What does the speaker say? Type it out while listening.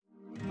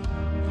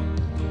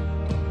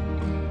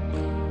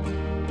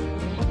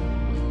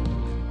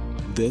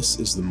This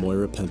is the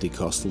Moira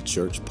Pentecostal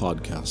Church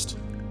podcast,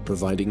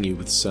 providing you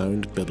with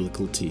sound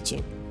biblical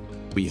teaching.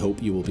 We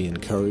hope you will be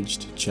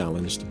encouraged,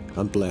 challenged,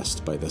 and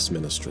blessed by this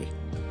ministry.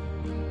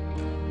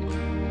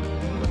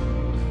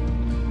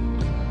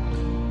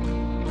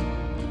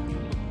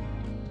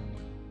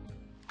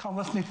 Come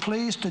with me,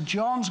 please, to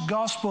John's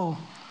Gospel,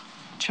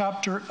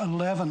 chapter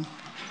 11.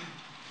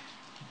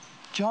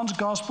 John's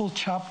Gospel,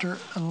 chapter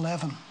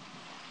 11.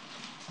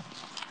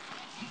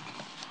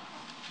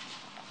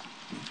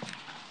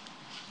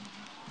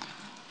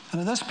 And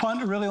at this point,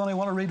 I really only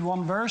want to read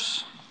one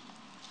verse.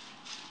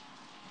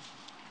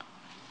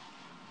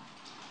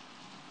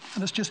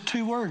 And it's just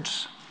two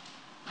words.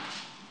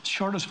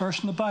 Shortest verse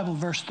in the Bible,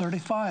 verse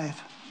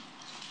 35.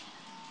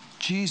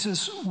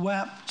 Jesus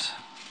wept.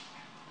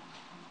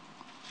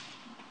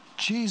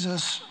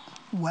 Jesus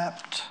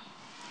wept.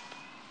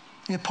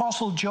 The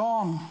Apostle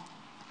John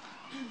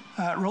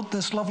wrote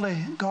this lovely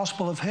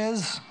gospel of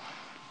his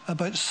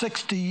about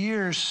 60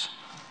 years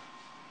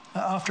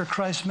after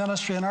Christ's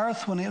ministry on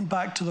earth, when he went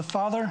back to the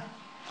Father.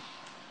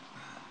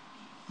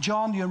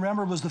 John, you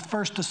remember, was the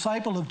first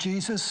disciple of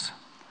Jesus,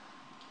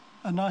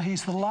 and now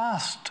he's the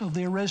last of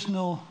the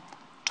original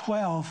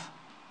 12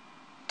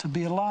 to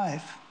be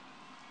alive.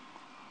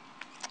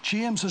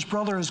 James, his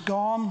brother, is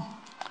gone.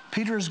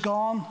 Peter is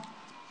gone.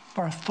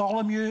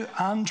 Bartholomew,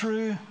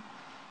 Andrew,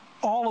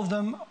 all of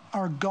them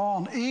are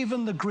gone.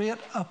 Even the great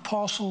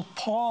Apostle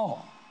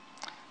Paul.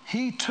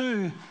 He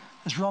too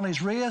has run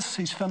his race,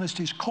 he's finished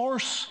his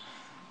course,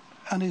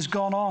 and he's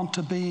gone on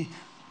to be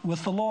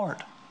with the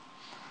Lord.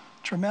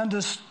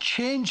 Tremendous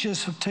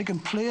changes have taken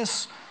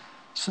place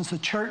since the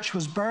church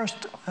was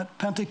birthed at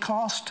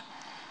Pentecost.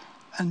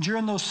 And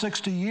during those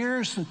 60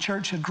 years, the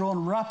church had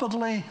grown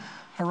rapidly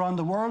around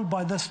the world.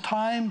 By this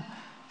time,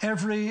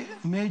 every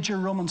major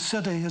Roman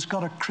city has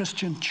got a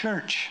Christian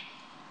church.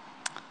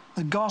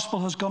 The gospel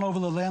has gone over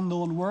the then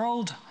known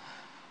world.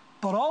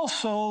 But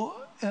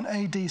also in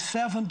AD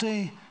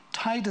 70,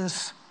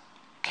 Titus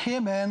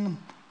came in,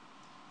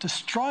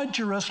 destroyed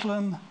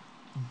Jerusalem,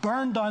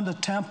 burned down the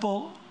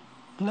temple,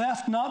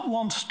 left not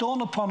one stone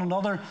upon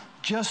another,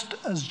 just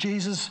as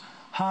Jesus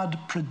had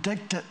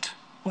predicted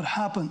would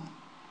happen.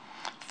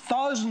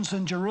 Thousands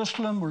in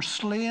Jerusalem were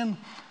slain.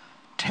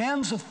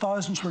 Tens of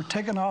thousands were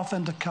taken off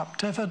into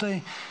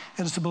captivity.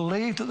 It is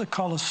believed that the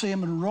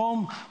Colosseum in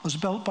Rome was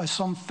built by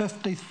some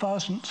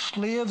 50,000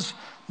 slaves.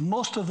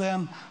 Most of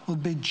them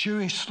would be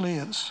Jewish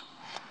slaves.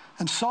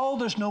 And so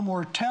there's no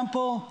more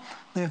temple,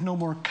 they have no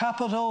more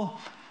capital,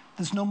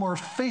 there's no more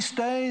feast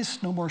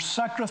days, no more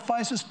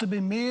sacrifices to be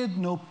made,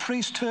 no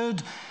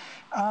priesthood.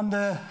 And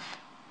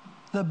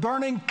the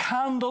burning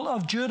candle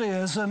of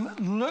Judaism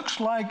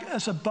looks like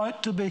it's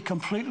about to be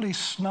completely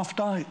snuffed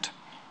out.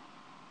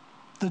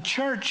 The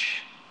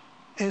church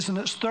is in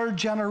its third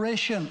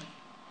generation,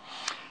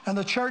 and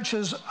the church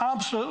is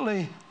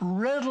absolutely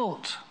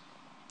riddled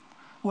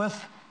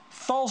with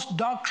false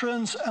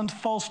doctrines and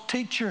false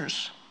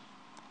teachers.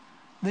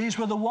 These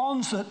were the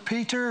ones that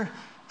Peter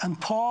and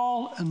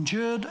Paul and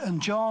Jude and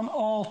John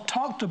all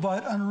talked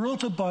about and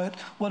wrote about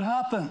what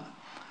happened.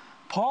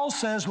 Paul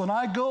says, when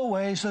I go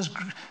away, he says,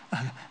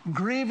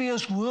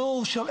 grievous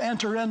wolves shall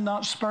enter in,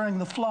 not sparing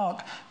the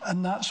flock.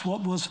 And that's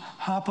what was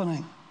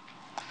happening.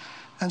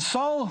 And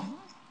so,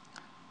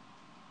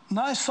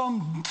 now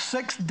some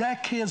 6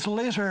 decades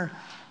later,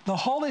 the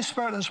Holy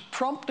Spirit is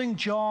prompting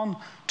John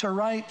to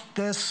write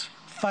this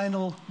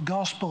final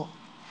gospel.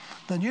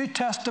 The New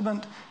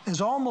Testament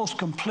is almost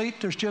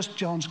complete. There's just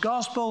John's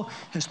Gospel,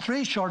 his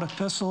 3 short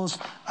epistles,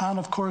 and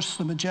of course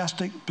the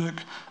majestic book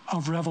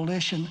of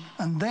Revelation.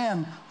 And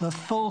then the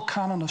full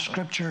canon of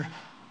Scripture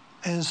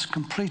is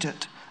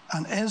completed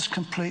and is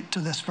complete to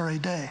this very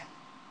day.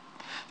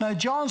 Now,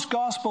 John's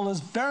Gospel is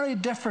very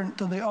different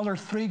than the other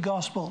 3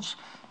 Gospels,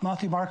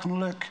 Matthew, Mark, and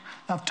Luke.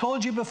 I've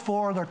told you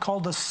before, they're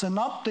called the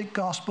Synoptic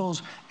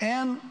Gospels.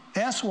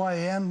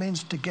 S-Y-N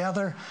means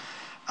together,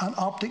 and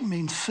optic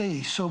means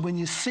see. So when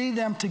you see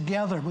them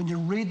together, when you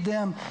read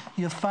them,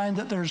 you find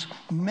that there's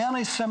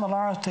many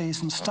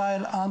similarities in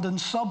style and in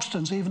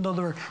substance, even though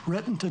they're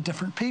written to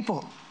different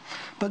people.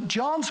 But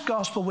John's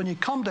Gospel, when you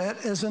come to it,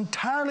 is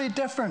entirely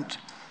different.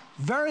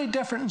 Very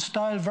different in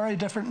style, very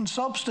different in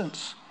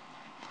substance.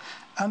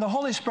 And the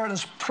Holy Spirit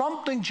is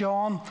prompting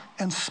John,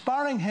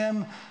 inspiring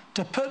him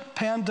to put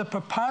pen to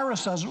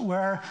papyrus, as it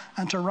were,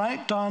 and to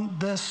write down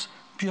this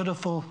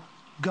beautiful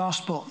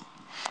gospel.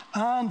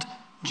 And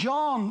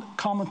John,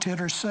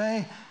 commentators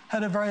say,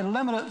 had a very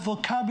limited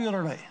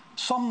vocabulary,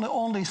 some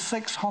only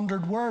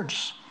 600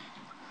 words.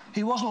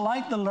 He wasn't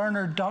like the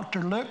learned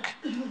Dr. Luke.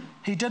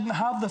 He didn't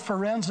have the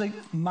forensic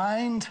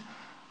mind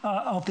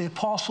of the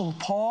Apostle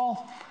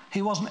Paul.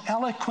 He wasn't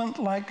eloquent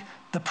like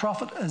the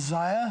prophet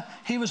Isaiah.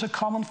 He was a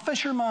common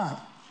fisherman.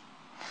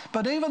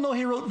 But even though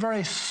he wrote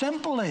very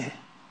simply,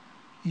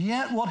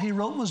 yet what he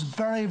wrote was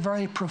very,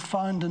 very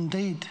profound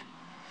indeed.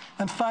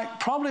 In fact,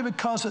 probably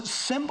because it's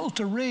simple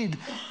to read,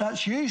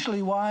 that's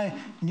usually why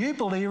new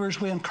believers,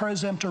 we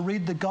encourage them to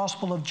read the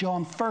Gospel of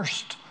John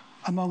first,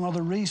 among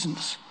other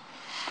reasons.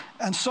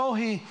 And so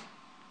he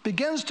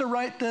begins to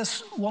write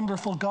this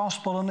wonderful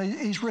gospel, and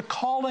he's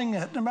recalling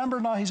it. Remember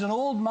now, he's an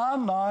old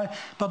man now,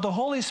 but the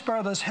Holy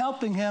Spirit is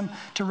helping him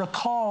to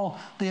recall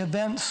the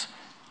events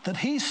that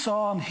he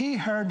saw and he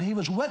heard and he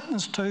was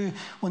witness to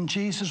when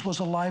Jesus was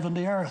alive on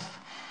the earth.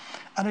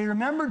 And he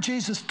remembered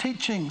Jesus'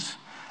 teachings,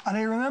 and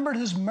he remembered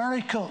his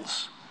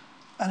miracles,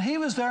 and he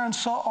was there and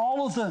saw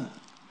all of them.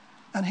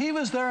 And he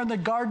was there in the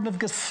Garden of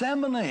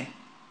Gethsemane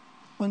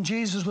when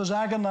Jesus was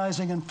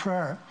agonizing in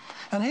prayer.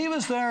 And he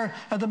was there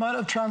at the Mount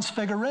of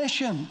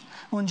Transfiguration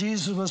when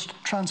Jesus was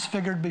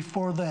transfigured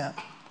before them.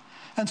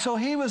 And so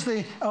he was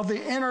of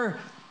the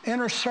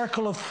inner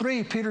circle of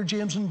three, Peter,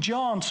 James, and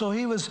John. So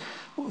he was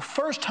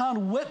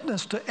first-hand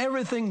witness to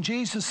everything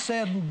Jesus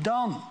said and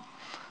done.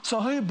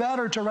 So who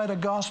better to write a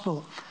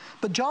gospel?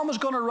 But John was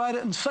going to write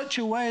it in such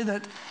a way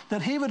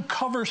that he would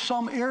cover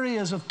some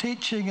areas of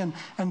teaching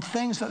and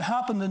things that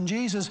happened in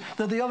Jesus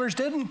that the others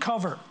didn't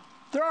cover.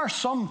 There are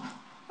some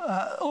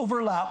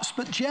overlaps,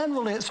 but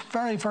generally it's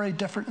very, very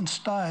different in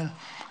style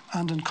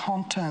and in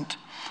content.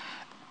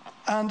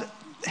 And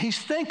he's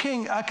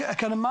thinking, I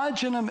can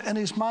imagine him in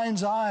his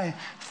mind's eye,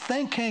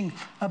 thinking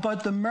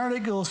about the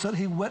miracles that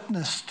he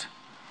witnessed,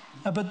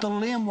 about the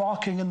lame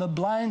walking and the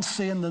blind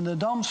seeing and the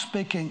dumb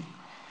speaking.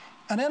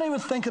 And then he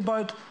would think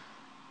about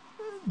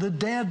the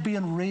dead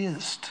being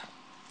raised.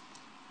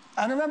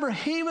 And remember,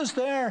 he was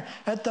there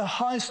at the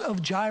house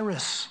of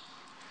Jairus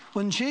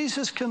when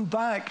Jesus came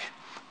back.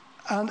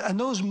 And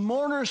those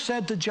mourners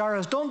said to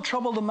Jairus, "Don't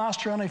trouble the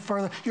master any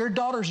further. Your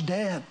daughter's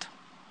dead."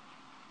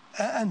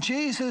 And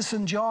Jesus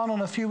and John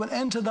and a few went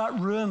into that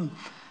room.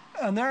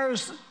 And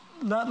there's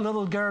that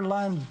little girl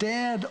lying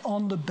dead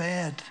on the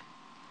bed.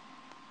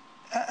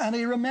 And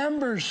he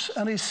remembers,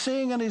 and he's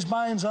seeing in his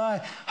mind's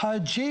eye how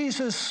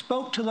Jesus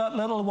spoke to that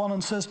little one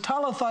and says,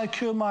 "Talitha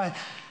cumi,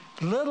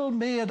 little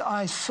maid,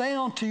 I say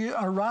unto you,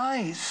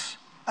 arise."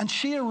 And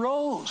she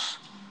arose.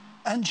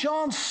 And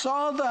John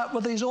saw that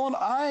with his own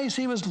eyes.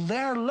 He was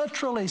there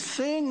literally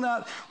seeing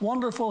that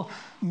wonderful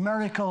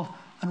miracle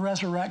and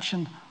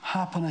resurrection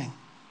happening.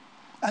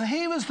 And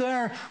he was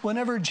there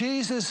whenever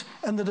Jesus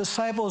and the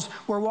disciples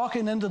were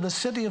walking into the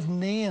city of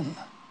Nain.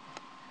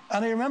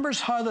 And he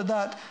remembers how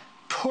that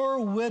poor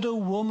widow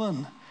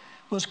woman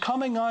was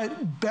coming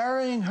out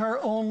burying her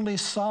only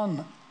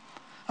son,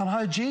 and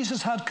how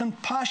Jesus had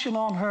compassion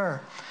on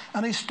her.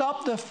 And he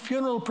stopped the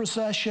funeral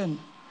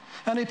procession,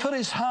 and he put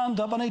his hand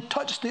up and he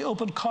touched the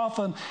open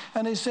coffin,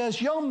 and he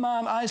says, "Young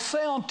man, I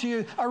say unto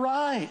you,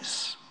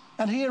 arise."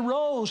 And he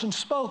arose and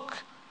spoke.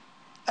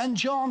 And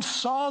John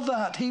saw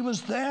that. He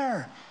was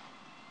there.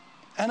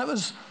 And it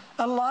was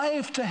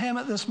alive to him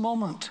at this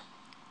moment.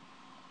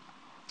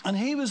 And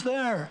he was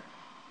there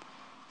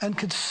and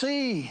could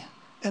see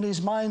in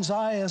his mind's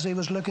eye as he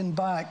was looking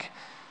back.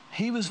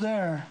 He was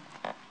there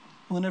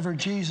whenever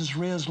Jesus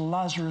raised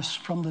Lazarus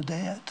from the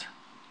dead.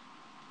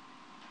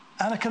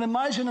 And I can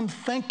imagine him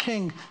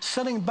thinking,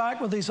 sitting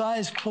back with his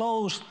eyes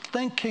closed,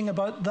 thinking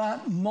about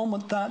that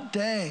moment, that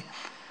day.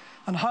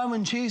 And how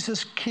when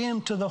Jesus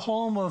came to the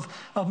home of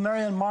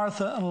Mary and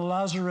Martha and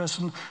Lazarus,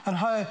 and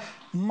how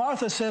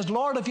Martha says,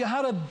 "Lord, if you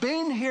had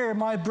been here,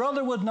 my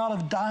brother would not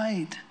have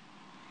died."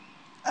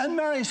 And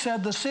Mary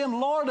said the same,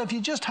 "Lord, if you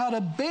just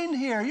had been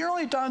here, you're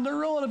only down the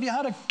road. If you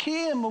had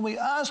came when we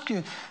asked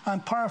you,"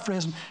 I'm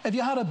paraphrasing, "if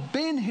you had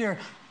been here,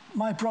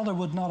 my brother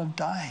would not have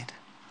died."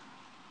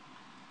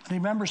 And he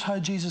remembers how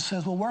Jesus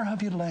says, "Well, where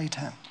have you laid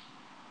him?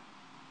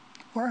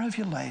 Where have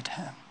you laid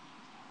him?"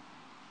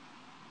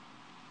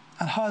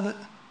 And how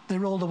they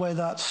rolled away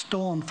that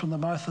stone from the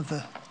mouth of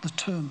the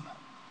tomb.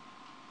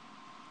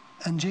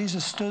 And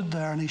Jesus stood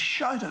there and he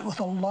shouted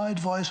with a loud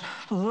voice,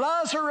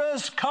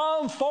 "Lazarus,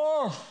 come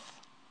forth!"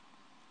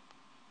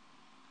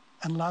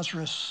 And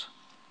Lazarus,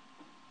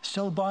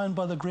 still bound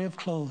by the grave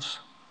clothes,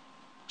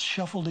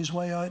 shuffled his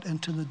way out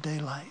into the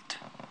daylight.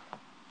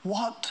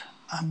 What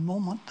a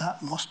moment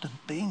that must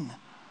have been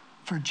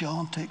for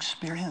John to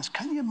experience.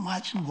 Can you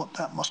imagine what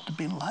that must have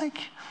been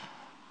like?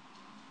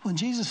 When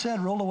Jesus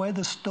said, "Roll away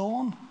the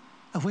stone,"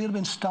 if we had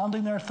been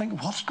standing there thinking,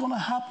 what's going to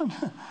happen?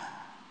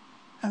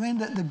 I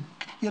mean,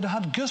 you'd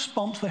have had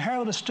goosebumps. The hair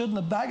would have stood in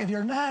the back of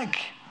your neck.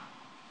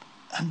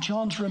 And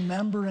John's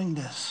remembering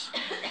this.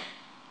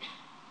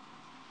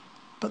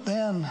 But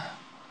then,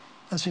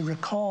 as he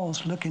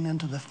recalls looking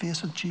into the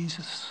face of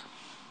Jesus,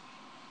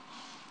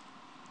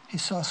 he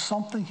saw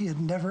something he had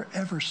never,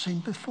 ever seen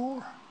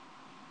before.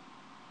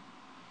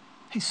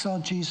 He saw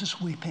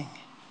Jesus weeping.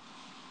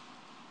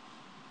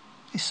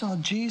 He saw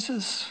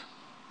Jesus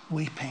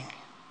weeping.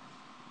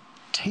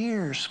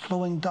 Tears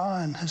flowing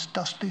down his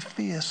dusty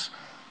face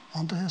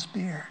onto his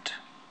beard.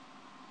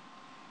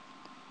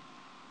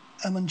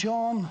 And when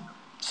John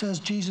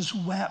says Jesus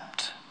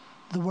wept,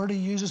 the word he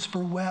uses for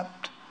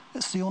wept,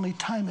 it's the only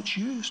time it's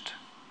used.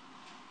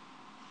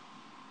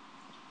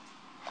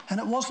 And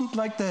it wasn't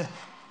like the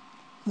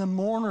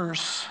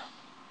mourners,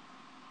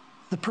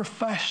 the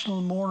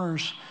professional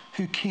mourners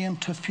who came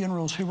to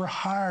funerals, who were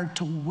hired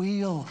to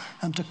wail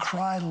and to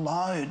cry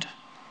loud.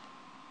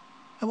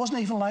 It wasn't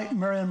even like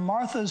Mary and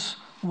Martha's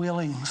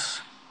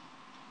wailings.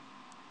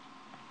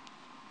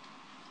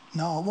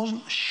 No, it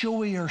wasn't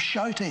showy or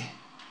shouty.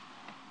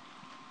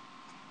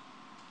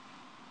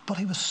 But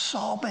he was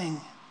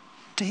sobbing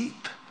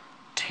deep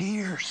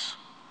tears.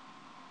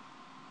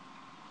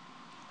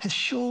 His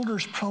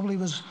shoulders probably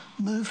was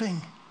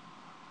moving.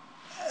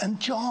 And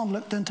John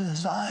looked into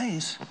his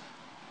eyes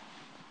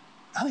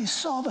and he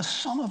saw the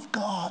Son of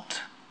God,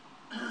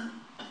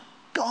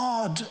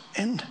 God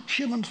in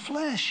human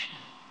flesh,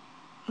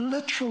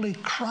 literally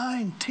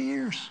crying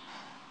tears.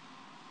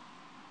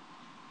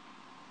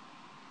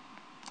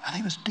 And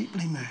he was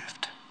deeply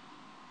moved.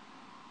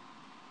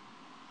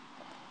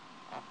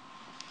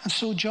 And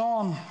so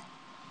John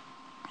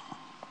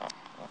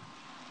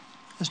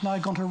is now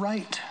going to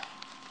write.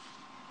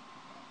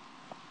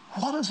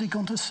 What is he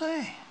going to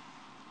say?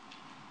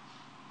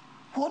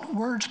 What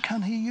words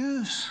can he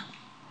use?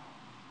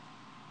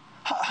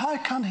 How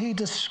can he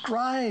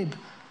describe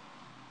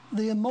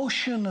the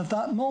emotion of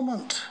that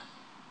moment?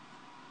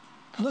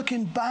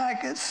 Looking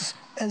back, it's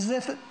as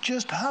if it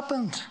just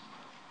happened.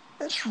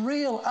 It's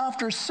real.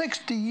 After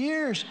 60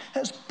 years,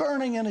 it's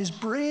burning in his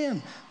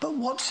brain. But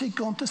what's he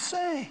going to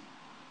say?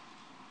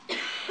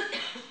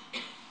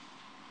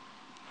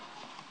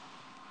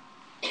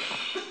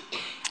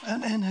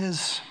 And in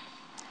his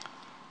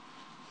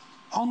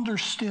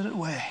understated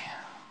way,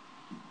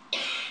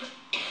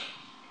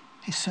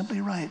 he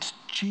simply writes,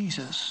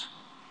 Jesus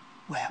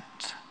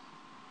wept.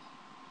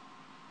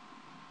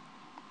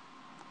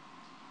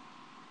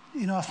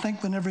 You know, I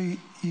think whenever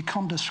you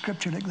come to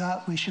scripture like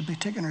that, we should be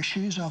taking our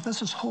shoes off.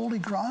 This is holy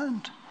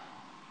ground.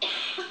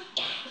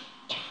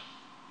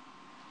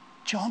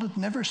 John had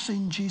never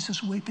seen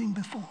Jesus weeping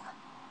before.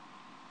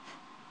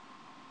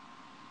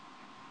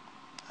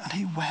 And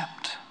he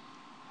wept.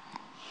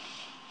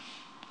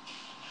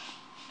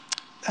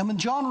 And when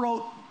John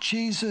wrote,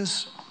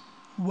 Jesus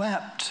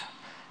wept,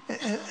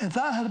 if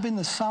that had been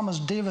the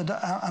psalmist David,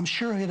 I'm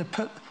sure he'd have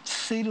put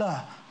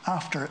Selah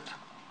after it.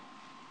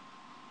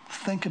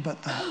 Think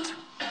about that.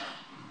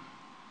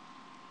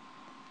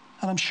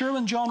 And I'm sure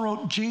when John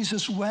wrote,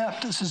 Jesus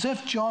wept, it's as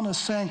if John is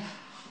saying,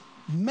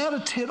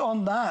 meditate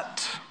on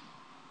that.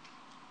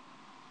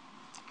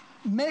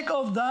 Make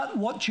of that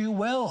what you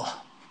will.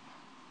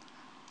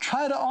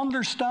 Try to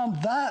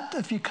understand that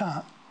if you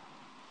can.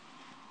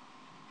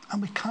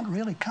 And we can't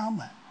really, can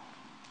we?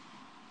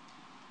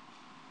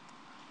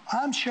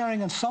 I'm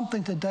sharing in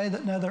something today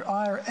that neither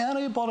I or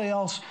anybody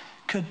else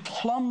could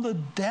plumb the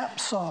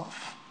depths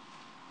of.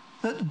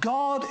 That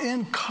God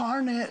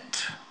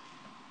incarnate,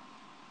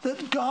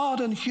 that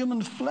God in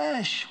human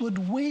flesh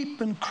would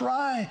weep and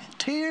cry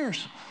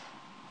tears.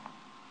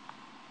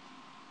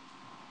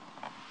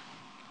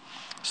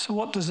 So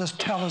what does this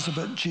tell us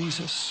about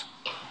Jesus?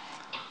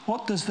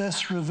 What does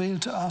this reveal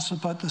to us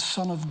about the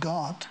Son of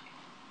God?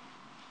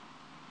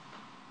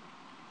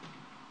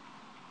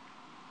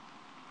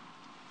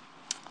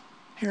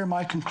 Here are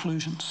my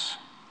conclusions.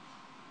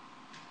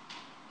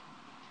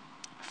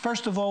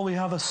 First of all, we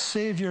have a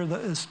Savior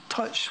that is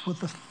touched with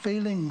the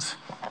feelings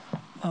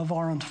of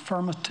our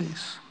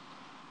infirmities,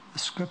 the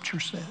Scripture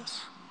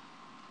says.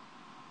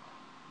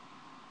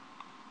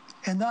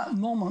 In that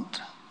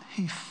moment,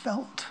 he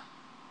felt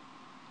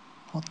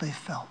what they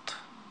felt.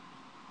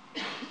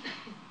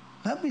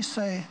 Let me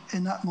say,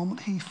 in that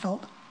moment, he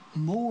felt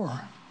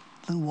more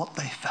than what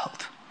they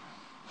felt.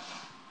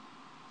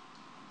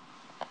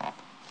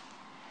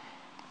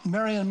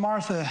 Mary and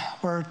Martha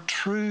were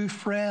true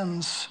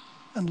friends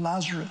in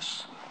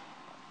Lazarus.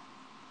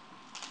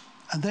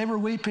 And they were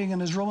weeping,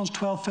 and as Romans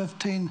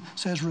 12:15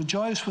 says,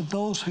 rejoice with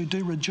those who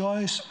do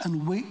rejoice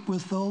and weep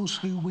with those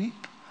who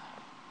weep.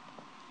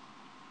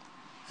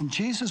 And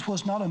Jesus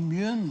was not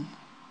immune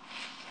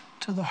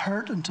to the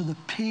hurt and to the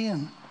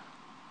pain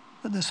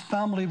that this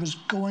family was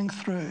going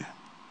through.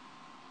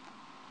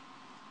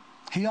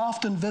 He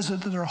often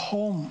visited their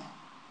home.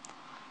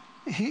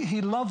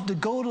 He loved to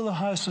go to the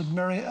house of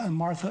Mary and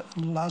Martha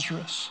and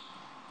Lazarus.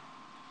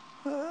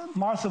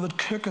 Martha would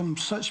cook him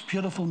such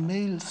beautiful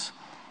meals.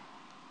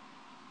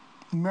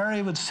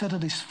 Mary would sit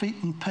at his feet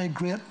and pay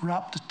great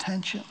rapt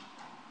attention.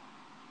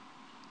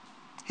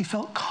 He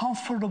felt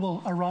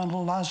comfortable around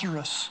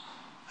Lazarus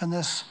in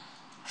this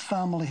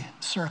family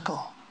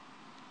circle.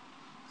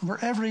 And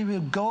wherever he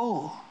would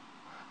go,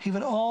 he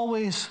would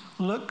always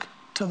look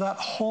to that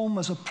home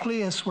as a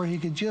place where he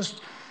could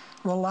just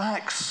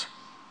relax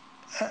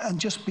and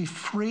just be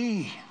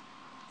free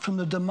from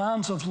the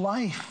demands of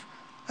life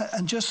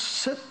and just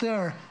sit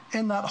there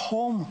in that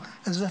home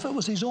as if it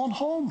was his own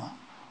home.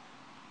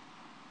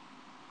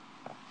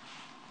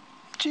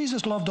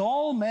 Jesus loved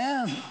all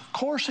men. Of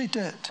course he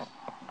did.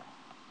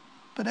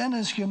 But in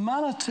his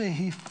humanity,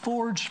 he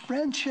forged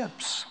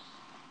friendships.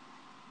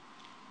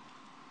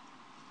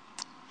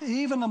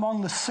 Even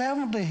among the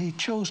 70, he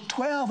chose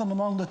 12, and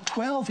among the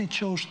 12, he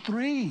chose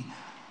 3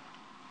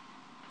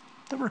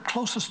 that were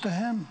closest to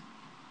him.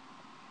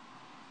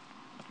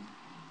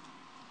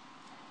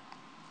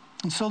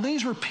 And so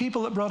these were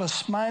people that brought a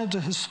smile to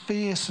his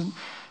face, and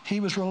he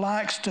was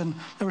relaxed, and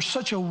there was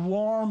such a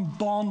warm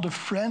bond of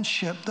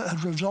friendship that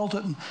had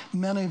resulted in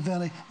many,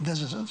 many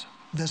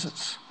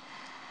visits.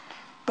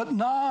 But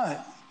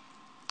now,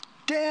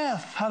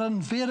 death had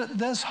invaded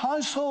this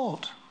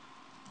household.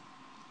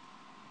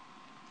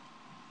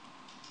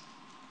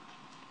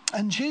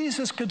 And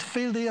Jesus could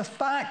feel the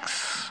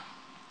effects.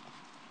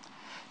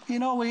 You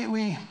know,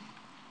 we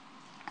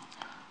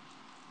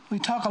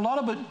talk a lot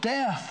about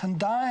death and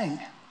dying.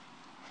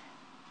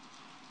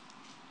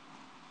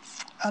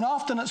 And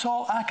often it's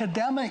all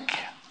academic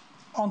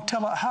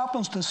until it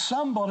happens to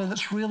somebody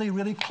that's really,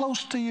 really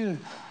close to you.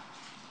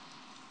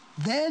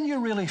 Then you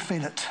really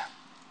feel it.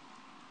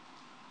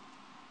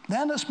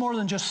 Then it's more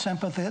than just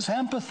sympathy, it's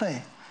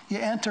empathy. You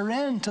enter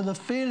into the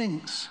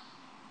feelings.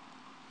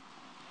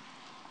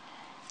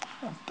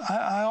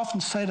 I often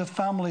say to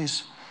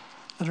families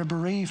that are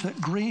bereaved that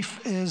grief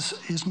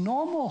is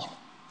normal.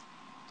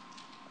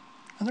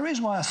 And the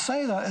reason why I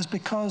say that is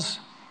because,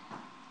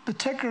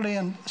 particularly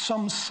in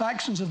some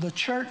sections of the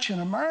church in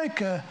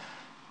America,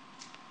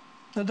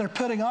 that they're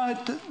putting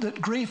out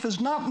that grief is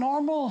not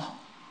normal,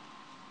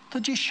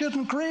 that you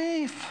shouldn't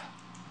grieve.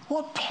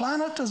 What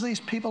planet does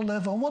these people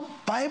live on? What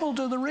Bible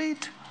do they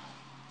read?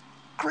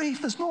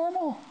 Grief is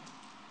normal.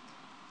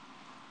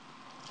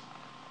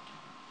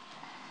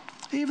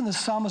 Even the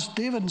psalmist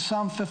David in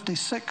Psalm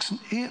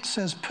 56:8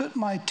 says, "Put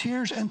my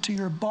tears into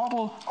your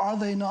bottle, are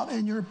they not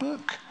in your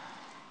book?"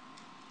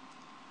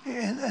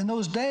 In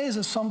those days,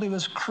 if somebody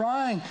was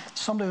crying,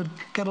 somebody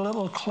would get a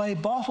little clay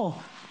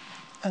bottle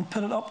and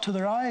put it up to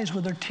their eyes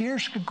where their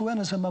tears could go in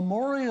as a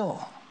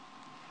memorial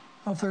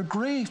of their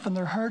grief and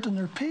their hurt and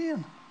their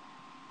pain.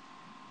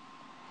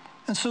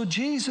 And so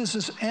Jesus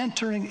is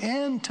entering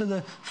into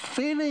the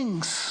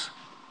feelings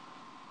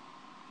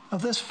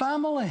of this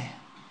family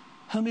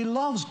whom he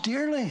loves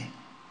dearly,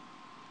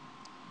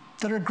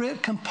 that are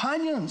great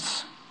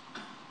companions.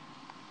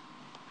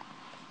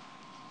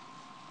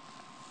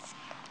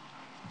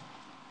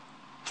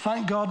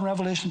 Thank God in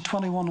Revelation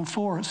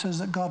 21:4 it says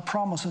that God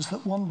promises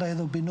that one day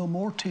there'll be no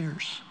more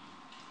tears,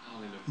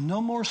 Hallelujah.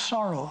 No more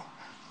sorrow,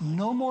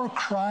 no more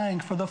crying,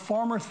 for the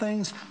former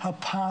things have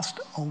passed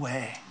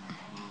away.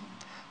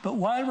 But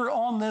while we're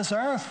on this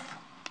earth,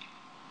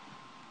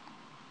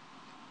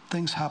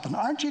 things happen.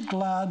 Aren't you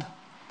glad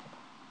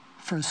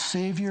for a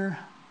Savior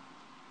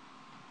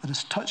that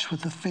is touched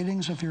with the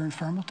feelings of your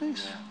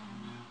infirmities? Yeah.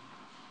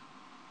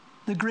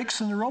 The Greeks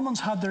and the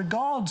Romans had their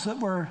gods that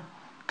were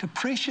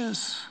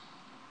capricious,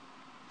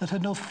 that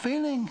had no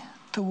feeling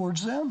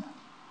towards them,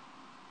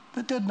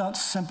 that did not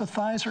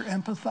sympathize or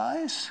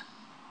empathize.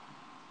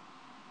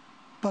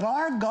 But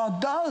our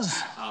God does.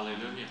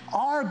 Hallelujah.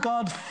 Our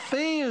God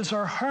feels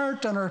our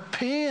hurt and our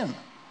pain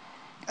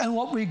and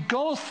what we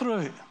go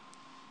through.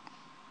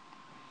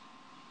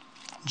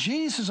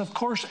 Jesus, of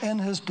course, in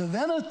his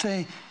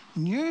divinity,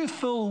 knew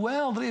full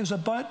well that he was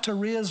about to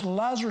raise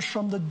Lazarus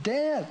from the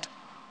dead.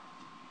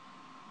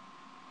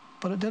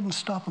 But it didn't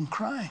stop him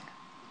crying.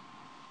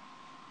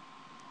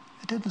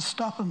 It didn't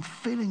stop him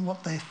feeling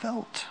what they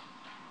felt.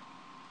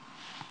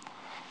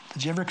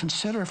 Did you ever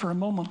consider for a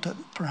moment that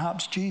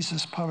perhaps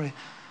Jesus,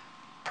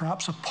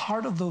 perhaps a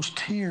part of those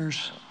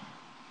tears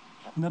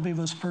maybe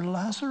was for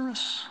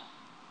Lazarus?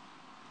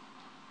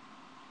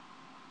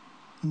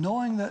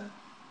 Knowing that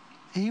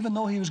even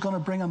though he was going to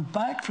bring him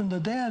back from the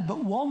dead,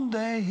 but one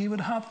day he would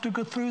have to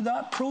go through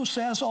that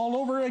process all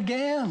over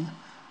again,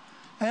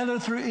 either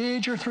through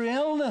age or through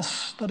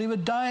illness, that he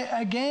would die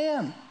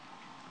again.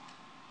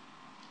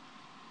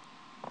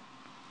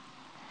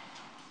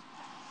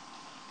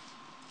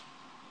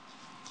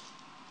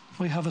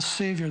 We have a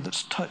Savior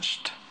that's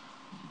touched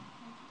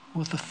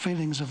with the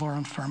feelings of our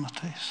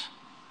infirmities.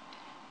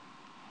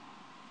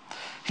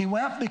 He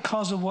wept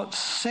because of what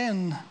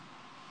sin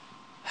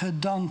had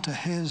done to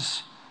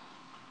his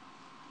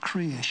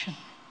creation.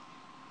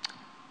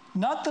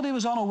 Not that he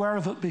was unaware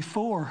of it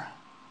before,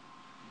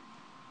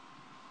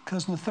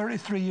 because in the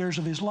 33 years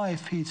of his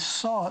life, he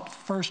saw it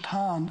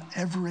firsthand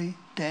every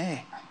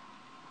day.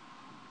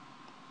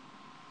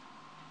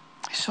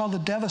 He saw the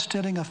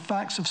devastating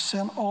effects of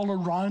sin all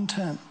around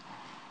him.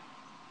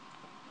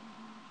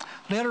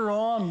 Later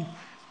on,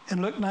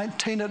 in Luke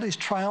 19, at his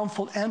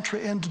triumphal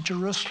entry into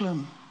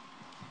Jerusalem,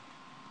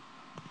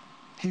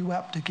 he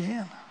wept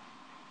again.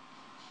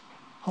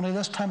 Only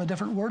this time a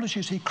different word is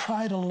used. He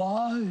cried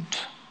aloud.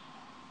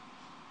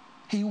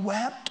 He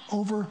wept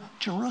over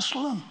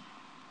Jerusalem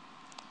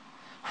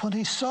when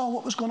he saw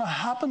what was going to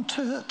happen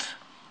to it.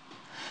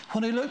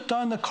 When he looked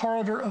down the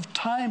corridor of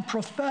time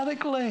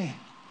prophetically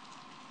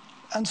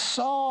and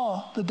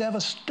saw the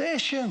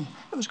devastation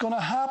that was going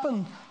to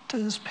happen to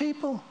his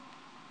people.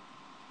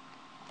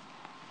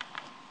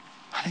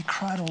 And he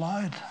cried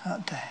aloud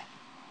that day.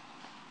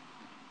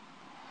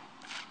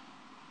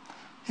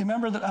 You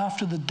remember that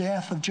after the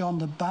death of John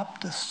the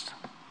Baptist,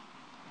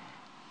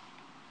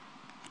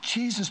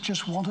 Jesus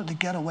just wanted to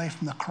get away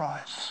from the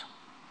crowds.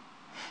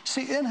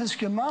 See, in his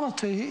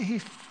humanity,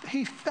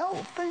 he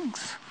felt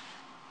things.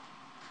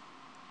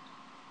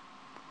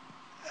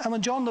 And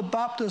when John the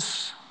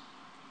Baptist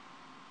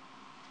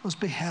was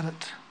beheaded,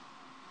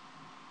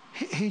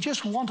 he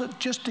just wanted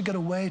just to get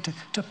away,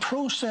 to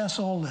process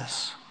all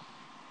this.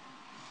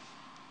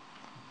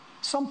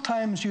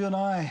 Sometimes you and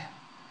I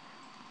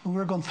when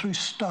we're going through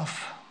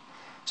stuff,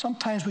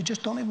 sometimes we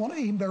just don't even want to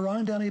even be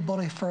around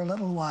anybody for a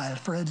little while,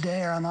 for a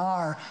day or an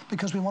hour,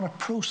 because we want to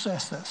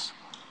process this.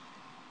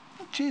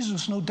 Jesus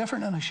was no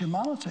different in his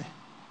humanity.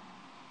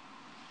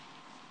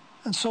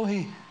 And so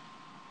he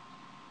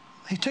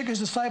took his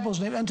disciples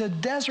into a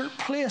desert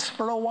place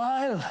for a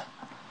while.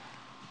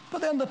 But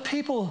then the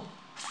people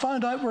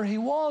found out where he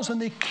was, and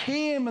they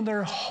came in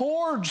their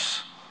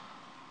hordes,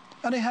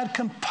 and he had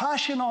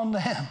compassion on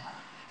them.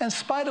 In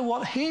spite of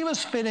what he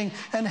was feeling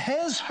and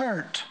his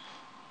hurt,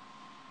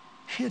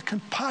 he had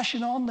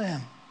compassion on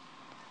them,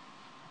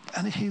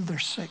 and he healed their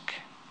sick.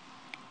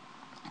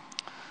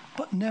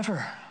 But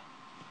never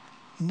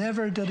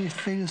did he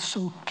feel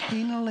so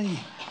keenly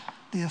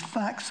the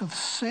effects of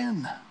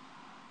sin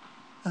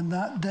than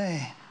that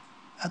day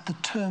at the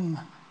tomb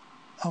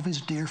of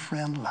his dear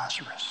friend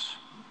Lazarus.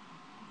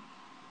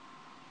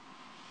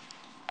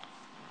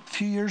 A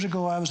few years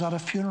ago, I was at a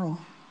funeral.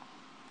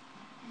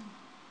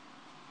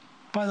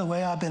 By the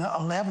way, I've been at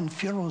 11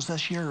 funerals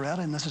this year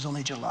already, and this is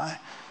only July.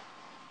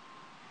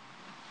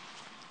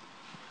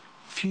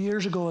 A few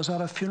years ago, I was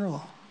at a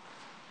funeral,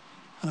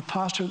 and a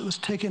pastor that was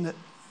taking it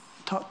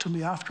talked to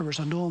me afterwards.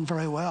 I know him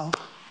very well.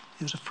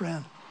 He was a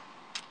friend.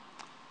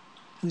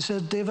 And he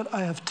said, David,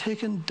 I have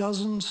taken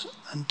dozens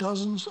and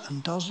dozens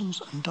and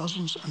dozens and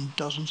dozens and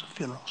dozens of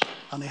funerals.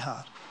 And he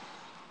had.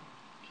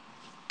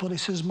 But he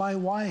says, my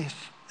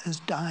wife is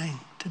dying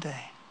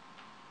today.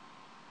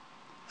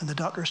 And the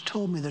doctors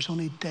told me there's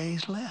only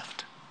days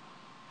left.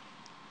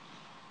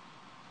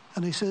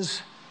 And he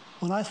says,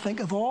 when I think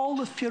of all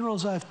the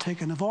funerals I've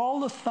taken, of all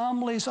the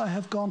families I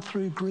have gone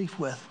through grief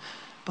with,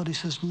 but he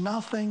says,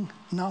 nothing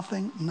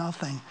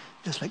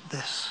is like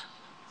this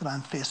that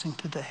I'm facing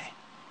today.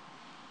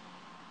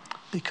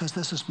 Because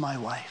this is my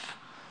wife.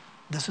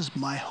 This is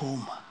my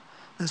home.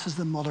 This is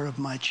the mother of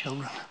my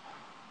children.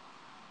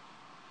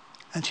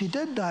 And she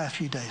did die a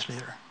few days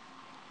later.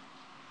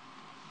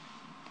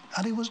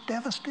 And he was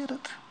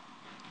devastated.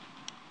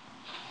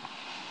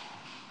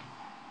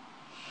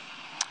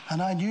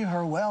 And I knew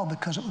her well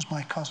because it was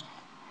my cousin.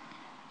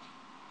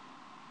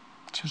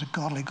 She was a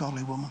godly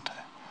woman too.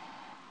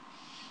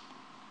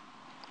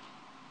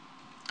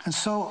 And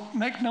so,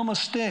 make no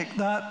mistake,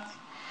 that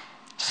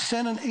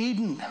sin in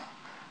Eden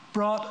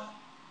brought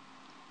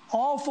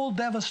awful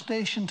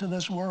devastation to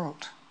this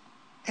world.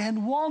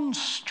 In one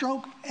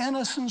stroke,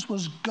 innocence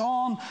was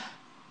gone,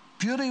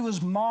 beauty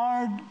was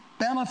marred,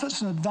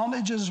 benefits and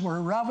advantages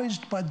were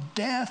ravaged by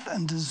death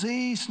and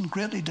disease and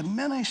greatly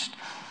diminished.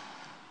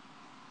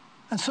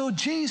 And so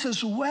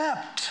Jesus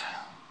wept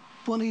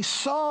when he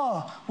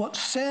saw what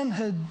sin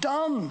had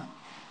done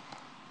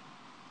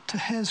to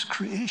his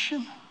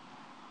creation.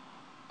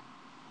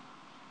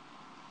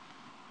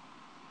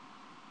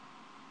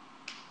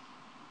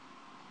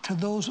 To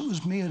those that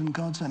was made in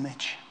God's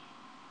image.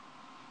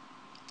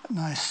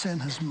 Now sin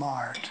has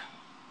marred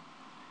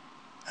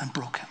and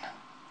broken.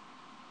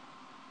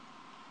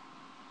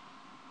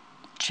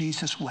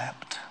 Jesus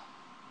wept.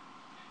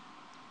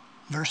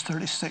 Verse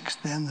 36,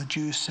 then the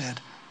Jews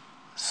said,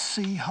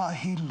 see how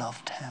he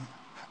loved him.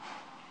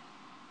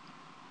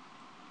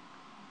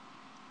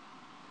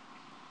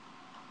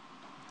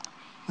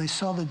 They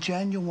saw the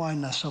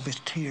genuineness of his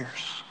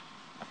tears.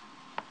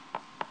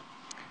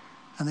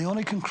 And the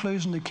only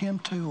conclusion they came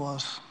to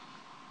was,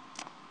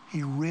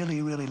 he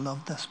really, really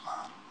loved this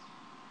man.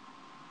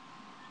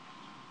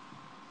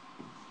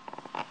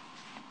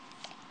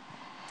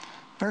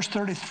 Verse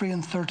 33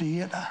 and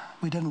 38,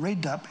 we didn't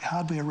read that, but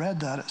had we read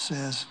that, it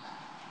says,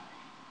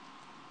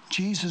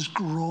 Jesus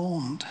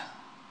groaned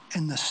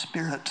in the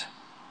spirit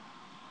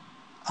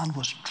and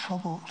was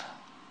troubled.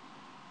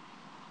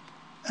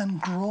 And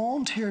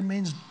groaned here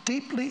means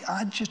deeply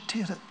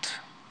agitated.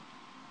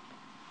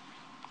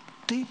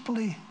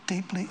 Deeply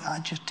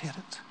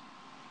agitated.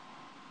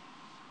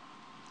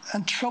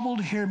 And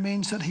troubled here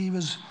means that he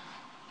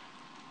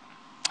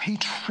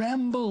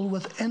trembled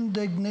with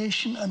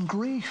indignation and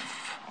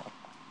grief.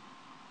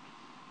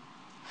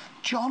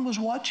 John was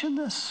watching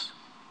this.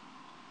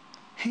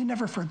 He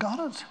never forgot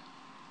it.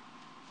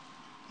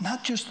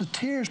 Not just the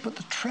tears, but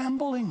the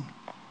trembling.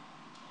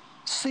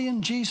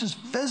 Seeing Jesus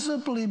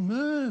visibly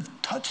moved,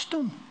 touched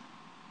him.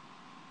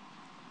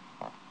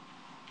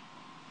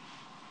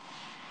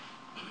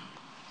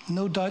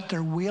 No doubt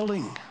they're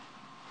wailing,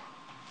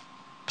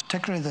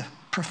 particularly the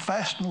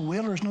professional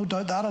wailers. No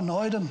doubt that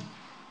annoyed him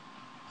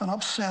and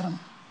upset him.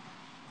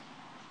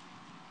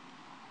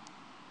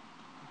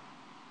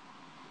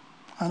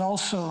 And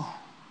also,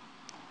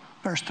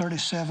 verse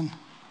 37,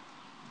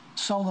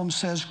 some of them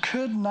says,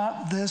 could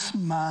not this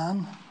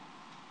man,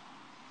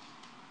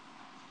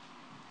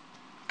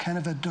 kind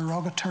of a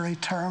derogatory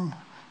term,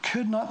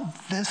 could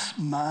not this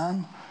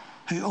man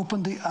who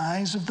opened the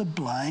eyes of the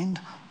blind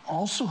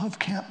also have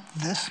kept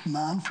this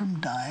man from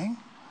dying?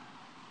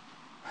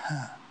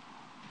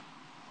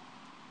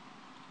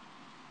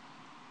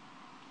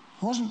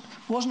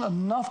 Wasn't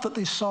enough that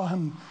they saw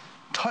him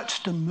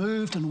touched and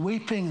moved and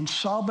weeping and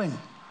sobbing,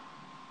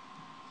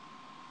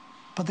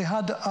 but they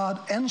had to add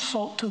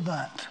insult to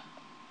that.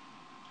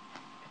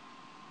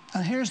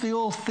 And here's the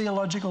old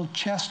theological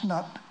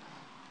chestnut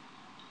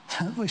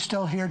that we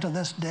still hear to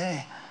this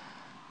day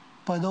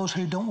by those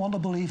who don't want to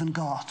believe in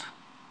God.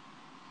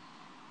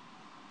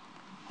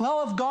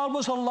 Well, if God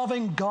was a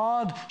loving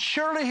God,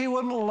 surely he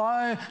wouldn't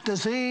allow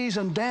disease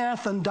and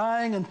death and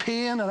dying and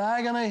pain and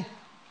agony.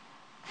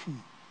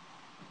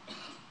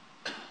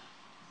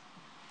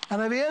 And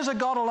if he is a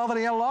God of love and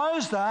he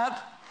allows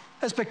that,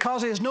 it's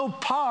because he has no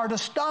power to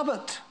stop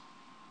it.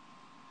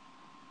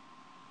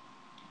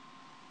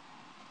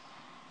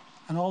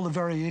 And all the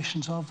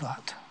variations of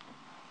that.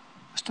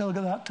 We still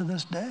get that to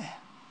this day.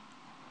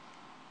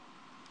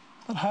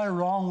 But how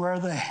wrong were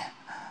they?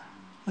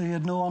 They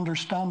had no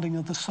understanding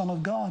of the Son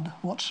of God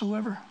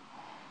whatsoever.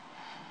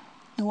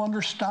 No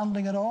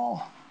understanding at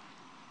all.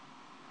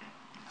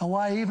 And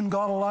why even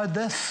God allowed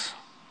this?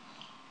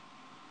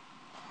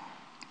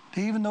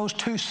 Even those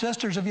two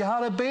sisters, if you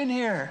had been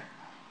here,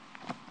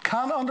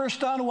 can't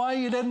understand why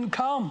you didn't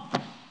come.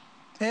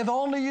 If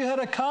only you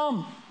had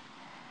come.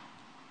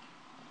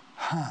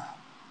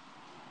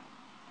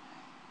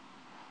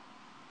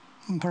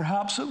 And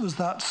perhaps it was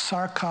that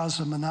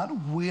sarcasm and that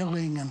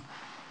wailing and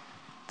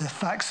the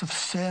effects of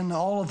sin,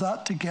 all of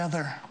that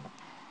together,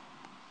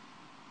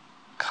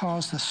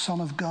 caused the Son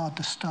of God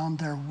to stand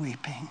there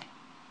weeping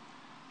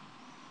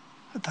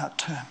at that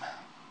tomb.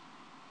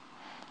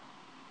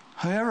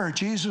 However,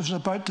 Jesus was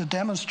about to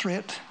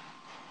demonstrate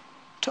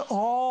to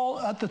all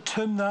at the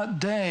tomb that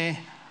day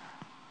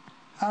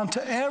and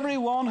to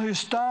everyone who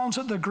stands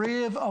at the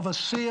grave of a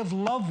saved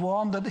loved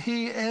one that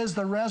he is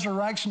the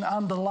resurrection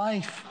and the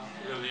life.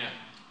 Hallelujah.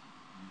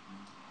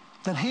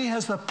 That he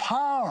has the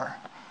power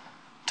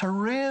to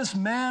raise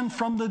men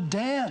from the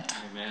dead.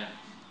 Amen.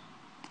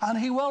 And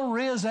he will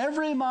raise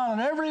every man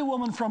and every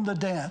woman from the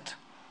dead.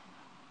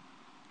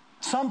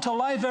 Some to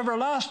life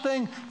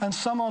everlasting and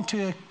some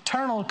unto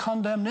eternal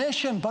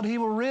condemnation. But he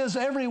will raise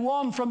every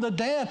one from the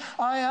dead.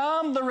 I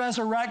am the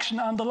resurrection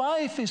and the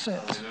life, he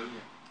says. Hallelujah.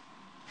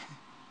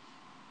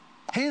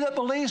 He that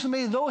believes in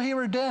me, though he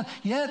were dead,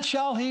 yet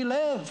shall he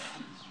live.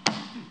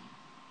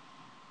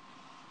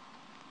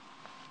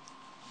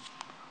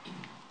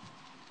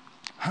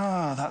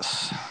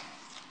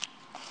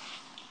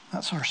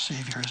 That's our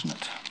Savior, isn't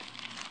it?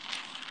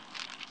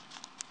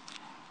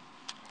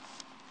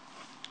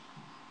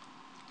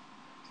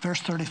 Verse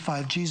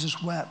 35,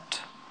 Jesus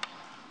wept.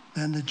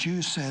 Then the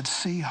Jews said,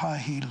 see how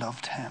he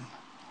loved him.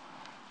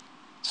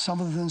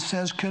 Some of them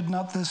says, could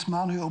not this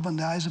man who opened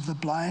the eyes of the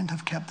blind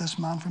have kept this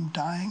man from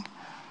dying?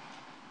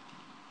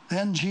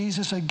 Then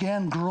Jesus,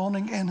 again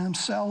groaning in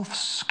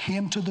himself,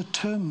 came to the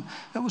tomb.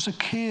 It was a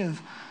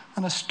cave,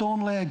 and a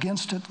stone lay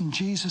against it. And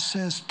Jesus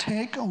says,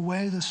 take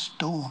away the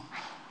stone.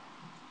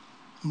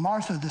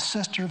 Martha, the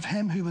sister of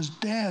him who was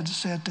dead,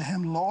 said to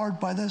him, Lord,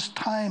 by this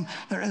time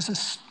there is a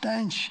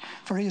stench,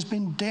 for he has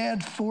been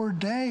dead 4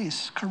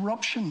 days.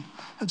 Corruption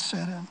had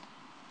set in.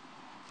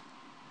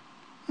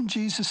 And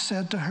Jesus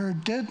said to her,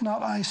 did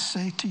not I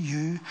say to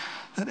you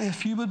that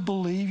if you would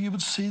believe, you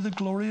would see the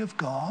glory of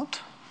God?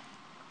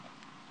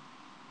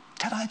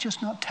 Did I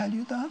just not tell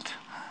you that?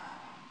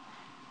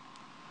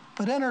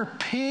 But in her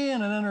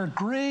pain and in her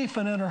grief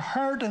and in her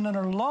hurt and in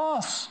her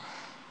loss,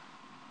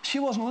 she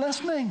wasn't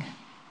listening.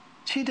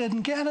 She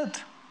didn't get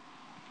it.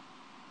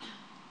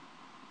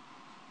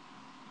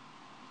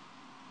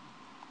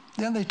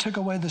 Then they took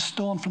away the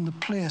stone from the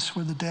place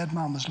where the dead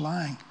man was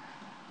lying.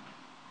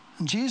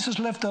 And Jesus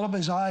lifted up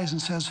his eyes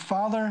and says,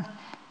 Father,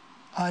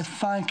 I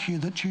thank you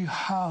that you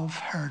have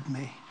heard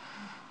me.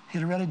 He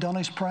had already done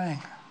his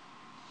praying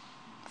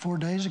 4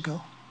 days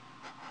ago.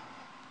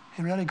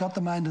 He already got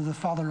the mind of the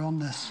Father on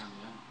this.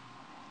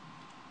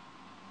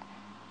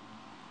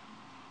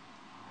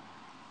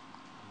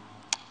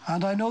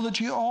 And I know that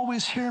you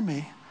always hear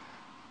me,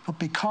 but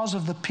because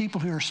of the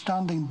people who are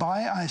standing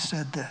by, I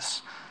said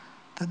this,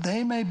 that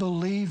they may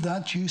believe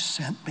that you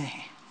sent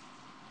me.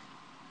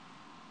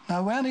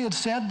 Now when he had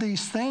said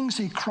these things,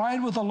 he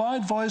cried with a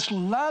loud voice,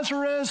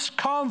 Lazarus,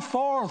 come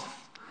forth.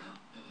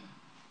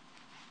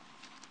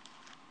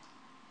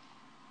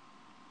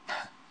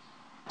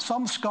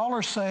 Some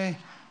scholars say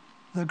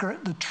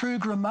the true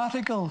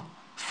grammatical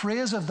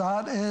phrase of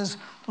that is,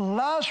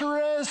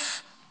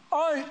 Lazarus,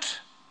 out,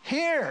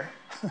 here.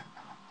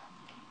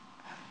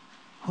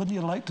 Wouldn't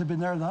you like to have been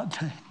there that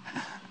day?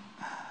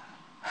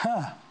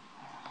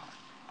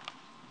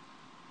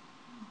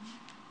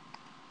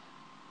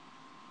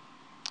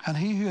 And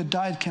he who had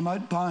died came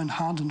out bound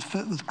hand and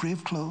foot with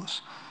grave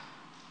clothes,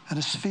 and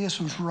his face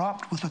was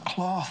wrapped with a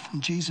cloth.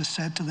 And Jesus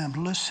said to them,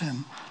 loose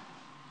him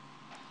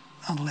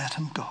and let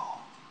him go.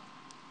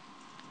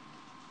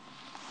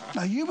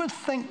 Now you would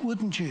think,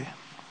 wouldn't you,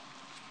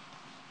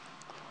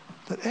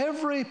 that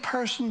every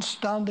person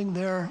standing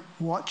there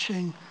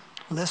watching,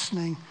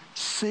 listening,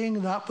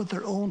 seeing that with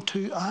their own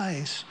 2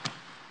 eyes,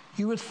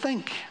 you would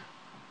think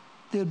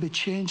they'd be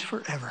changed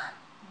forever.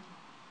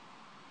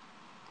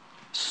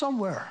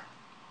 Somewhere.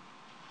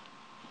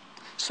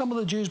 Some of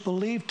the Jews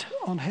believed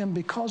on him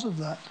because of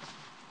that.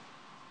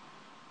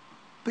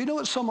 But you know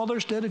what some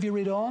others did if you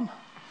read on?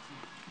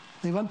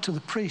 They went to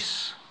the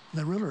priests,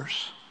 the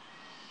rulers,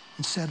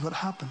 and said what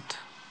happened.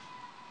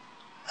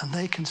 And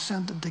they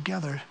consented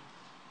together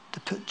to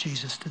put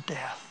Jesus to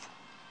death.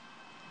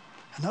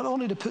 And not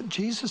only to put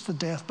Jesus to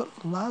death, but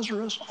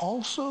Lazarus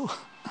also.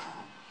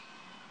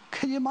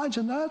 Can you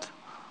imagine that?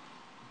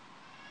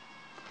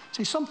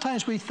 See,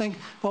 sometimes we think,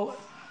 well,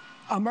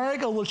 a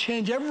miracle will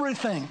change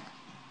everything.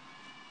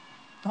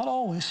 Not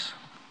always.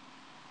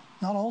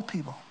 Not all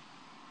people.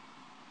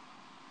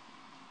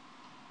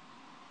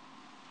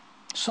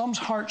 Some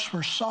hearts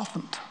were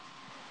softened,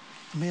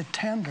 made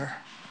tender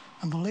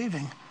and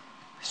believing.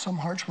 Some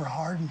hearts were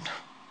hardened.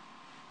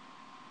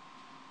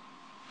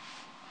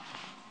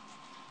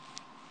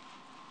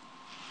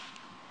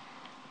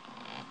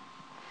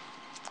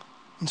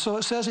 And so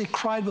it says he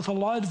cried with a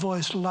loud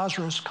voice,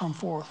 Lazarus, come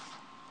forth.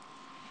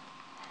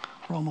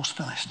 We're almost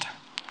finished.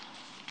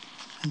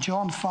 In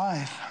John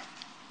 5,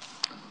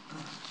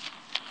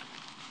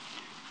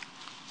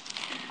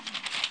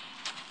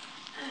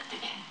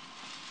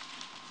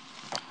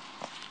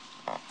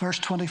 verse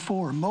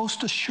 24,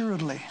 most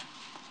assuredly,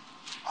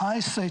 I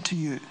say to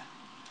you,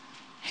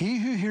 he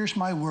who hears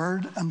my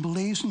word and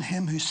believes in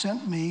him who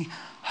sent me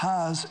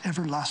has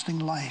everlasting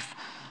life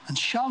and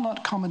shall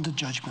not come into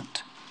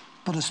judgment,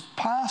 but is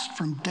passed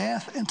from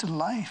death into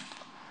life.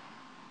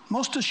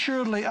 Most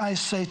assuredly, I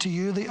say to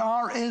you, the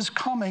hour is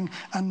coming,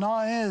 and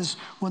now is,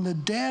 when the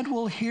dead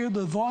will hear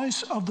the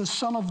voice of the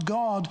Son of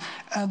God,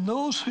 and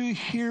those who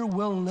hear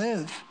will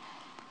live.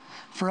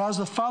 For as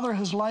the Father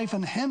has life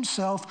in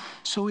himself,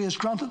 so he has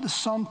granted the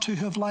Son to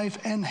have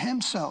life in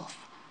himself,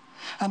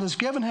 and has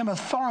given him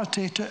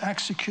authority to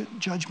execute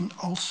judgment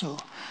also,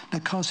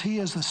 because he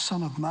is the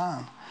Son of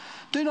Man.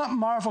 Do not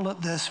marvel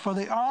at this, for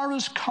the hour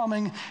is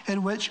coming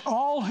in which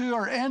all who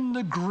are in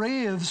the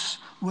graves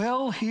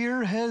will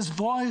hear his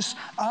voice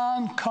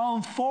and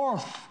come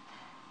forth.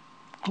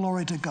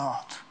 Glory to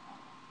God.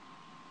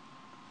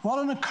 What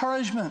an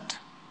encouragement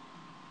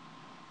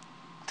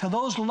to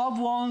those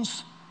loved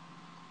ones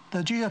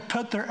that you have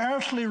put their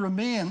earthly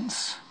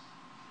remains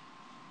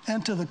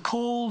into the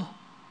cold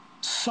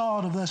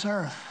sod of this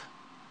earth,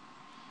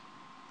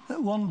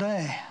 that one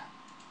day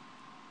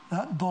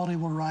that body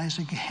will rise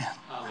again.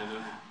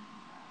 Hallelujah.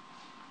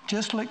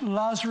 Just like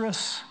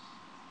Lazarus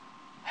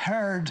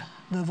heard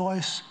the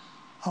voice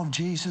of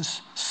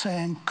Jesus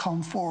saying,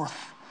 come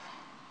forth.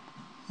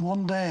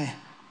 One day,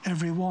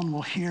 everyone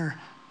will hear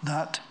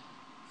that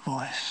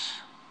voice.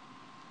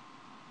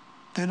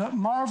 Do not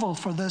marvel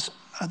for this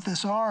at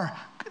this hour,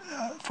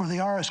 for the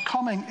hour is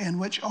coming in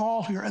which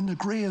all who are in the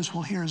graves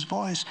will hear his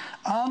voice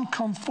and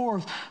come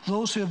forth,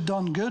 those who have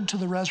done good to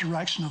the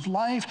resurrection of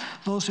life,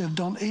 those who have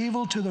done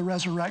evil to the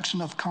resurrection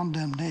of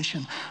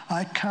condemnation.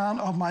 I can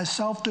of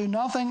myself do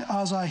nothing.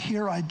 As I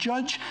hear, I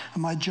judge,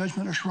 and my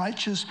judgment is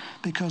righteous,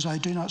 because I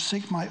do not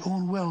seek my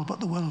own will, but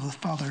the will of the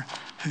Father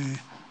who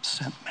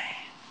sent me.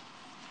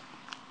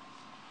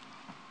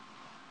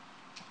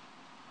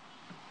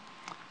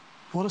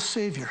 What a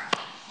Savior.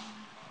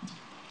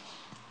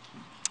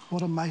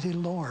 What a mighty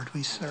Lord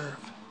we serve,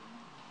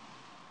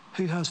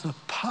 who has the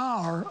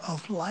power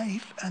of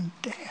life and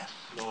death.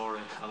 Glory,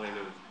 hallelujah.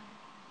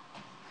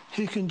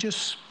 Who can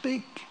just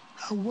speak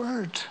a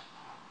word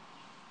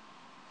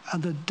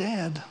and the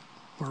dead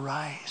will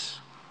rise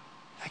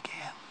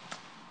again.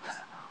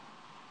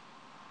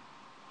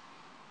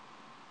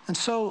 And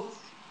so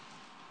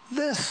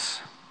this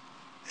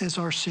is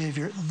our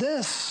Savior.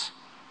 This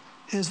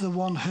is the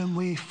one whom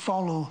we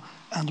follow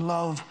and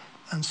love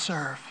and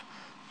serve.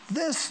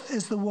 This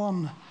is the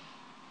one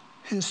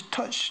who is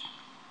touched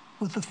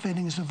with the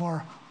feelings of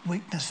our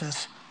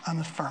weaknesses and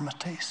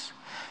infirmities.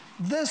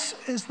 This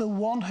is the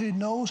one who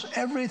knows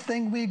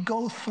everything we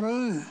go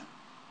through.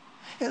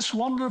 It's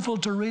wonderful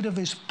to read of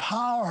his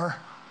power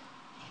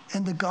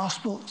in the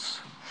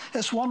Gospels.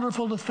 It's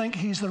wonderful to think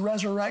he's the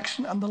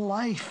resurrection and the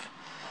life.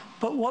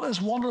 But what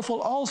is wonderful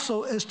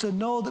also is to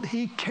know that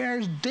he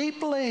cares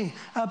deeply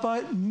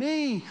about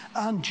me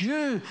and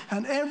you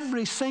and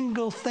every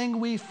single thing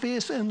we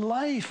face in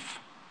life.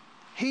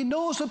 He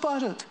knows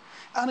about it,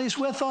 and he's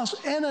with us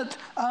in it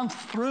and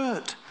through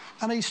it,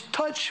 and he's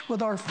touched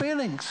with our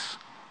feelings.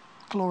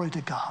 Glory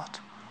to God.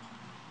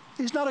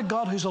 He's not a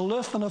God who's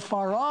aloof and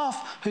afar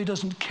off, who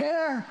doesn't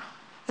care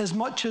as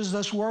much as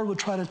this world would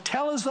try to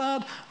tell us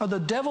that, or the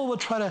devil would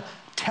try to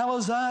tell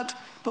us that,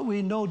 but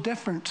we know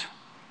different.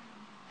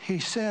 He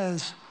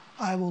says,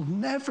 I will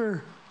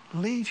never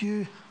leave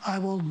you. I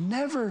will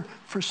never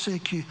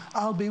forsake you.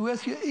 I'll be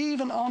with you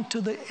even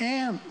unto the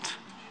end.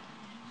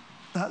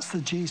 That's the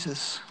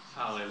Jesus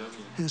Hallelujah.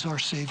 who is our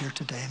Savior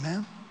today.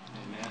 Amen?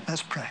 Amen.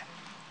 Let's pray.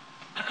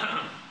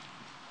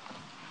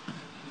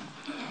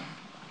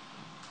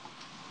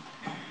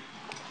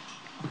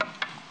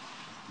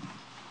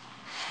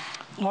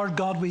 Lord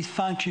God, we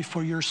thank you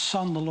for your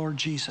Son, the Lord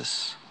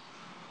Jesus.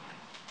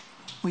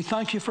 We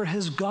thank you for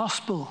his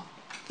gospel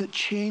that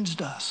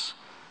changed us,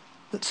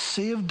 that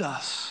saved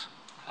us,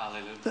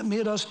 Hallelujah. that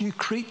made us new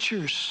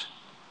creatures,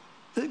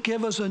 that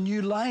gave us a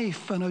new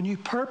life and a new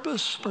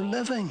purpose for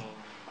living,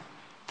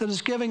 that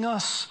is giving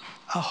us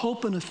a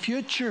hope and a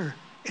future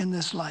in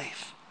this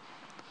life.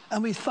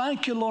 And we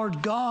thank you,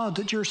 Lord God,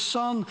 that your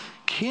Son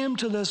came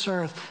to this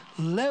earth,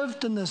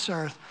 lived in this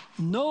earth,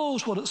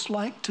 knows what it's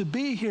like to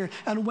be here,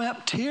 and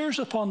wept tears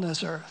upon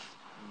this earth.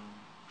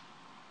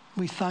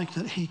 We thank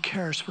that he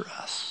cares for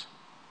us.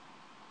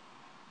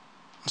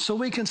 So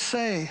we can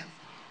say,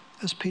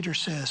 as Peter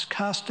says,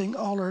 casting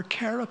all our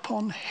care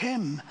upon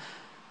him,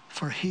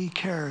 for he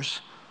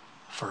cares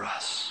for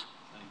us.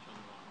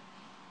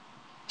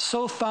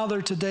 So,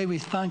 Father, today we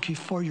thank you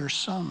for your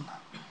Son.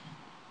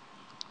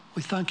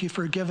 We thank you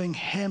for giving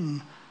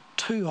him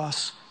to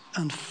us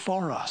and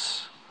for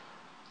us.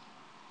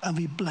 And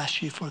we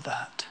bless you for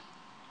that.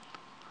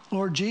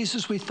 Lord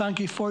Jesus, we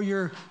thank you for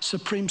your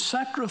supreme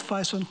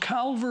sacrifice on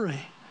Calvary,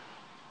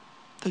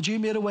 that you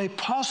made a way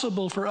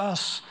possible for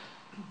us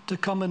to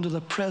come into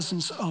the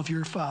presence of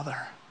your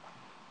Father.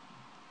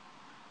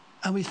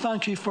 And we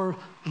thank you for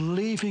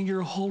leaving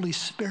your Holy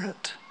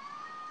Spirit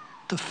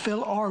to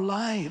fill our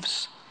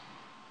lives,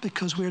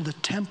 because we're the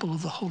temple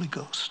of the Holy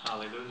Ghost.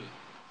 Hallelujah.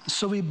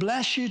 So we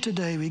bless you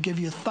today. We give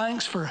you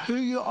thanks for who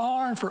you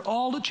are and for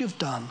all that you've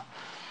done.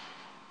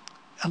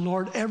 And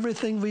Lord,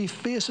 everything we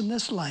face in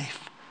this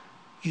life,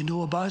 you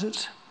know about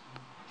it.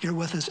 You're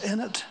with us in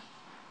it.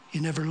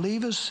 You never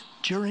leave us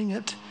during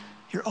it.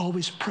 You're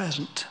always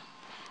present.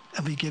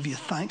 And we give you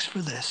thanks for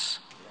this.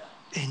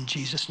 In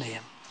Jesus'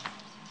 name.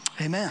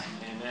 Amen.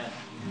 Amen.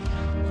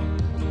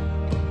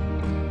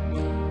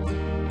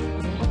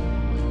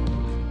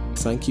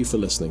 Thank you for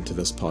listening to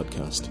this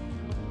podcast.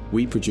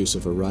 We produce a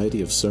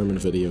variety of sermon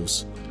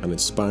videos and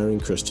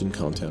inspiring Christian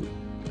content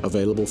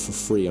available for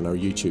free on our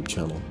YouTube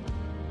channel.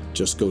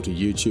 Just go to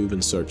YouTube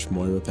and search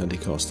Moira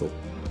Pentecostal,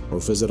 or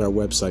visit our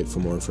website for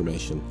more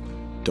information,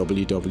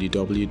 www.mpc.org.uk.